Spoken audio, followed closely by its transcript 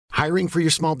Hiring for your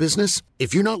small business?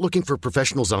 If you're not looking for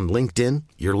professionals on LinkedIn,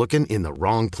 you're looking in the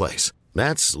wrong place.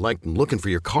 That's like looking for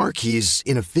your car keys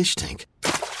in a fish tank.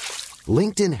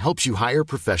 LinkedIn helps you hire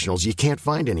professionals you can't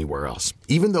find anywhere else,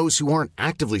 even those who aren't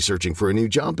actively searching for a new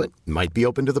job but might be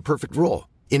open to the perfect role.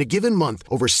 In a given month,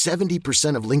 over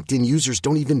 70% of LinkedIn users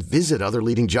don't even visit other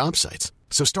leading job sites.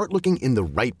 So start looking in the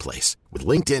right place. With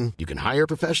LinkedIn, you can hire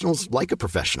professionals like a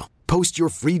professional. Post your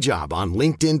free job on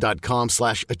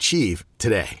linkedin.com/achieve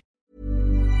today.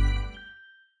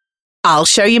 I'll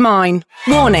show you mine.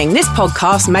 Warning, this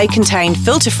podcast may contain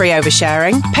filter-free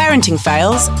oversharing, parenting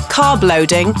fails, carb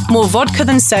loading, more vodka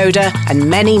than soda, and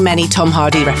many, many Tom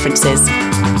Hardy references.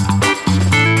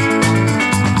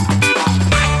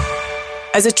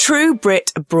 As a true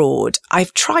Brit abroad,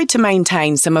 I've tried to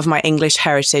maintain some of my English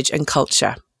heritage and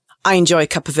culture. I enjoy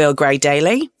a cup of Earl Grey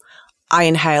daily. I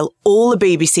inhale all the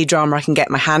BBC drama I can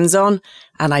get my hands on,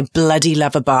 and I bloody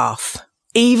love a bath.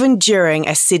 Even during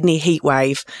a Sydney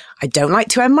heatwave, I don't like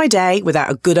to end my day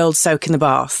without a good old soak in the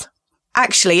bath.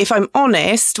 Actually, if I'm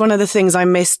honest, one of the things I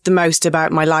missed the most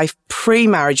about my life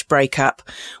pre-marriage breakup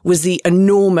was the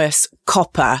enormous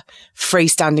copper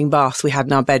freestanding bath we had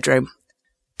in our bedroom.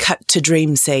 Cut to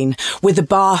dream scene, with the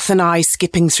bath and I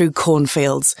skipping through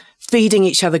cornfields, feeding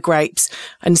each other grapes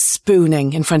and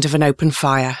spooning in front of an open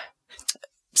fire.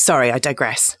 Sorry, I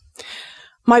digress.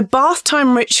 My bath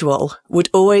time ritual would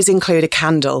always include a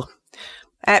candle,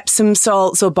 Epsom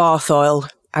salts or bath oil,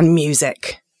 and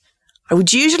music. I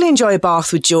would usually enjoy a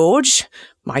bath with George,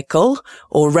 Michael,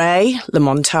 or Ray,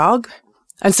 Lamontague,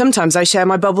 and sometimes I share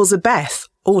my bubbles with Beth,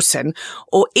 Orton,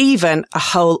 or even a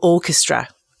whole orchestra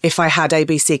if I had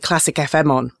ABC Classic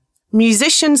FM on.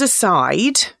 Musicians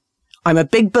aside, I'm a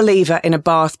big believer in a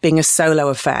bath being a solo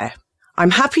affair.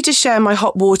 I'm happy to share my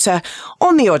hot water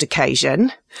on the odd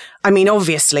occasion. I mean,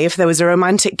 obviously, if there was a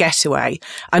romantic getaway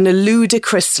and a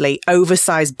ludicrously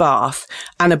oversized bath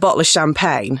and a bottle of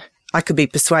champagne, I could be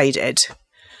persuaded.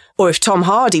 Or if Tom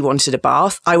Hardy wanted a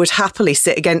bath, I would happily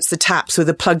sit against the taps with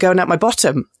a plug going up my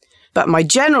bottom. But my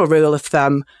general rule of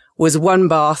thumb was one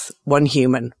bath, one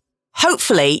human.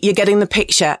 Hopefully, you're getting the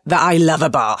picture that I love a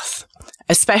bath,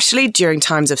 especially during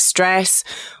times of stress,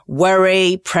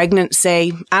 worry,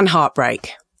 pregnancy, and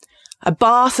heartbreak. A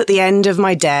bath at the end of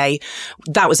my day,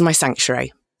 that was my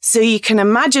sanctuary. So you can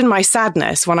imagine my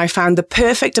sadness when I found the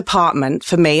perfect apartment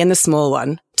for me and the small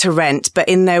one to rent, but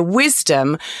in their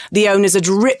wisdom, the owners had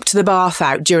ripped the bath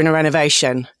out during a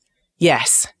renovation.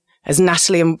 Yes, as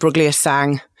Natalie Imbruglia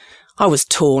sang, I was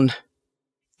torn.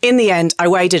 In the end, I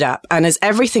weighed it up, and as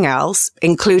everything else,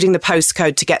 including the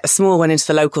postcode to get the small one into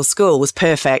the local school, was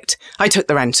perfect, I took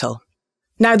the rental.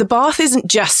 Now, the bath isn't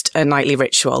just a nightly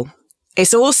ritual.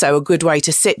 It's also a good way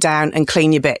to sit down and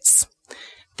clean your bits.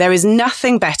 There is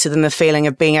nothing better than the feeling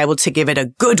of being able to give it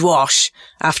a good wash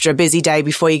after a busy day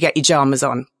before you get your pyjamas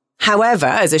on. However,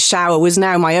 as a shower was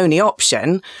now my only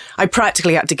option, I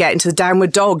practically had to get into the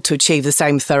downward dog to achieve the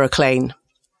same thorough clean.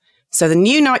 So the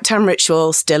new nighttime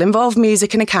ritual still involved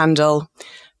music and a candle,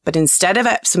 but instead of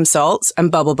Epsom salts and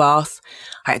bubble bath,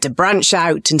 I had to branch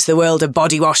out into the world of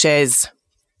body washes.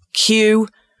 Cue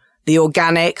the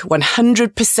organic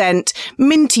 100%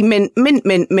 minty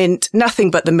mint, nothing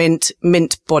but the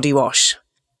mint body wash.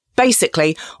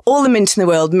 Basically, all the mint in the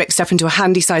world mixed up into a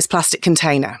handy-sized plastic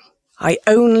container. I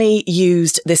only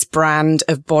used this brand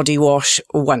of body wash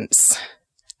once.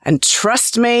 And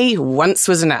trust me, once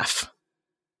was enough.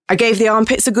 I gave the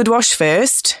armpits a good wash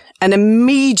first and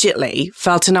immediately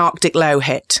felt an Arctic low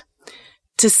hit.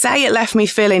 To say it left me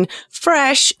feeling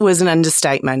fresh was an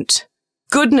understatement.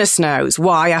 Goodness knows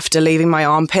why, after leaving my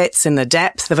armpits in the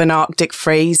depth of an Arctic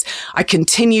freeze, I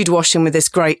continued washing with this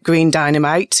great green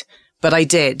dynamite, but I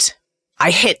did.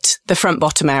 I hit the front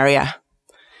bottom area.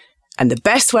 And the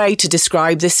best way to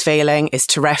describe this feeling is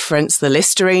to reference the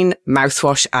Listerine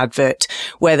mouthwash advert,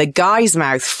 where the guy's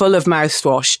mouth full of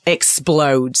mouthwash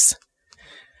explodes.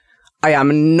 I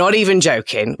am not even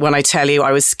joking when I tell you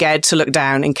I was scared to look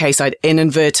down in case I'd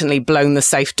inadvertently blown the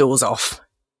safe doors off.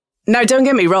 Now, don't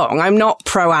get me wrong, I'm not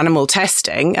pro-animal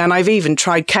testing, and I've even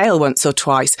tried kale once or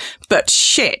twice, but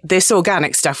shit, this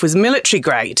organic stuff was military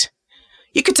grade.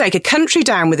 You could take a country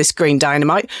down with this green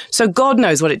dynamite, so God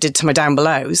knows what it did to my down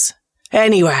belows.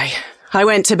 Anyway, I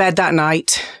went to bed that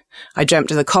night, I dreamt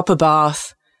of the copper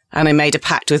bath, and I made a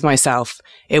pact with myself.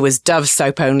 It was Dove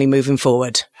soap only moving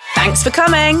forward. Thanks for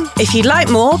coming. If you'd like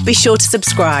more, be sure to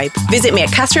subscribe. Visit me at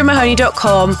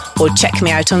catherinemahoney.com or check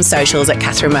me out on socials at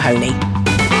Catherine Mahoney.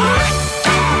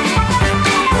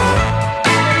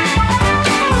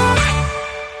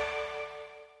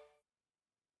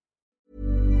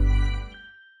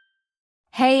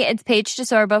 Hey, it's Paige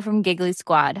DeSorbo from Giggly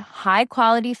Squad. High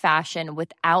quality fashion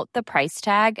without the price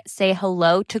tag. Say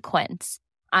hello to Quince.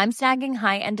 I'm snagging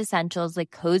high-end essentials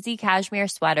like cozy cashmere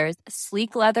sweaters,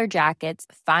 sleek leather jackets,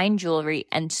 fine jewelry,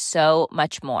 and so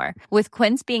much more. With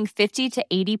Quince being 50 to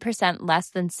 80%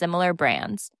 less than similar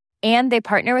brands. And they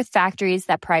partner with factories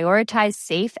that prioritize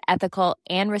safe, ethical,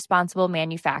 and responsible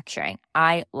manufacturing.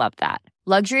 I love that.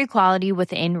 Luxury quality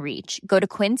within reach. Go to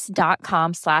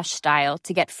quince.com/style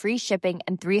to get free shipping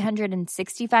and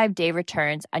 365-day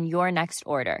returns on your next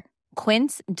order.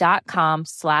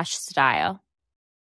 Quince.com/style.